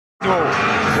goal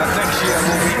that next year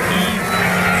will be even.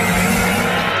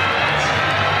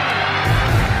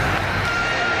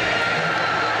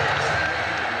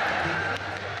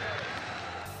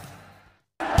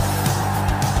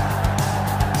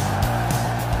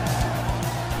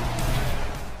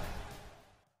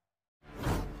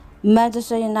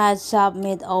 Manchester United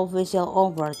submit official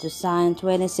offer to sign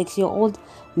 26-year-old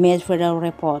midfielder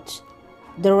reports.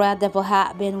 The Red Devils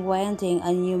have been wanting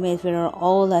a new midfielder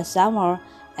all last summer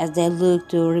as they look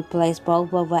to replace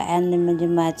Pogba and Nemanja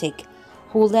Matic,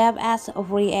 who left as a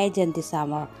free agent this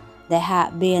summer. They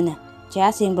have been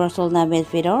chasing Barcelona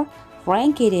midfielder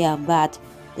Frenkie de Jong, but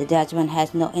the Dutchman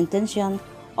has no intention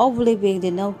of leaving the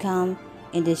Nou Camp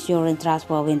in the short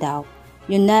transfer window.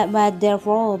 United might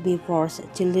therefore be forced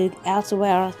to look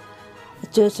elsewhere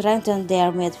to strengthen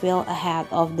their midfield ahead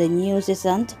of the new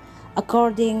season,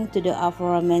 according to the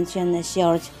aforementioned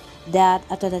search. That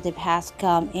alternative has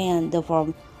come in the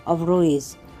form of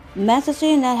Ruiz. Manchester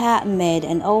United had made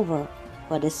an offer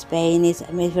for the Spanish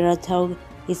midfielder through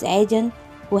his agent,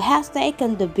 who has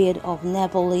taken the bid of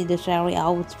Napoli, the Serie A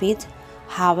outfit.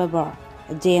 However,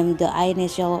 deemed the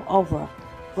initial offer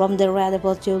from the Red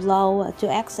Devils too low to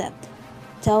accept.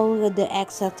 Though the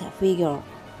exact figure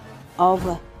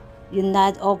of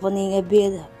United opening a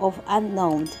bid of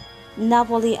unknown,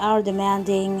 Napoli are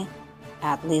demanding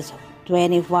at least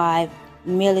 25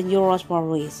 million euros for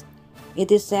Ruiz.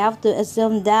 It is safe to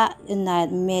assume that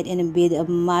United made in a bid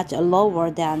much lower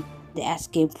than the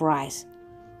asking price.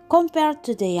 Compared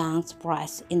to the Young's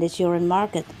price in the current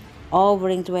market,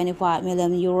 offering 25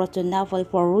 million euros to Napoli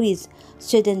for Ruiz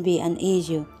shouldn't be an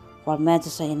issue for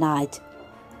Manchester United.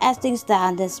 As things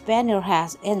stand, the Spaniard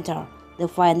has entered the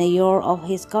final year of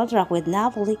his contract with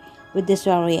Napoli, with the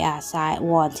Serie A side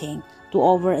wanting to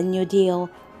offer a new deal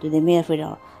to the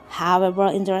midfielder. However,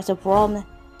 interest from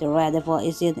the Red Devils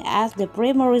is seen as the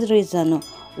primary reason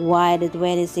why the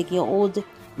 26-year-old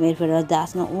midfielder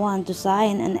does not want to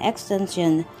sign an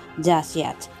extension just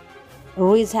yet.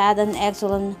 Ruiz had an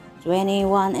excellent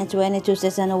 21 and 22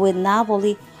 season with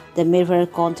Napoli. The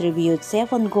midfielder contributes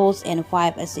 7 goals and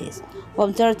 5 assists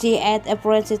from 38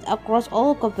 appearances across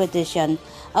all competitions.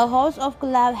 A host of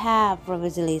clubs have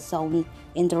previously shown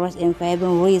interest in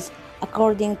favoring Ruiz,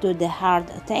 according to the Hard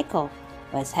Tackle.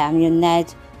 West Ham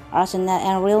United, Arsenal,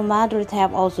 and Real Madrid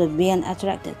have also been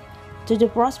attracted to the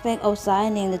prospect of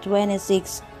signing the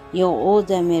 26-year-old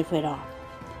midfielder.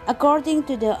 According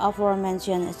to the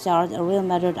aforementioned chart, Real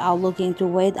Madrid are looking to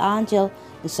wait until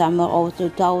the summer of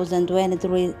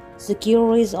 2023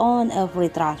 secures on a free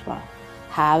transfer.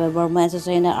 However,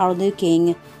 Manchester United are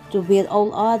looking to beat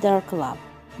all other clubs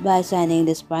by signing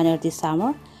the Spaniard this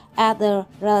summer at a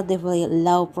relatively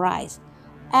low price,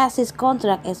 as his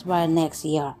contract expires next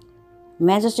year.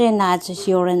 Manchester United's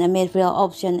securing a midfield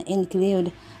option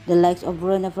include the likes of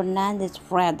Bruno Fernandes,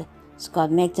 Fred, Scott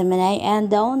McTominay, and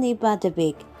Donny van de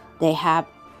Beek. They have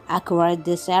acquired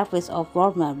the service of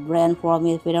former Brentford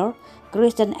midfielder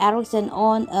Christian Eriksen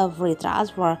on a free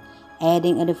transfer.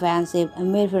 Adding a defensive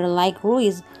midfielder like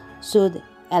Ruiz should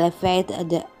elevate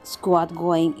the squad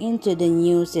going into the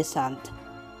new season.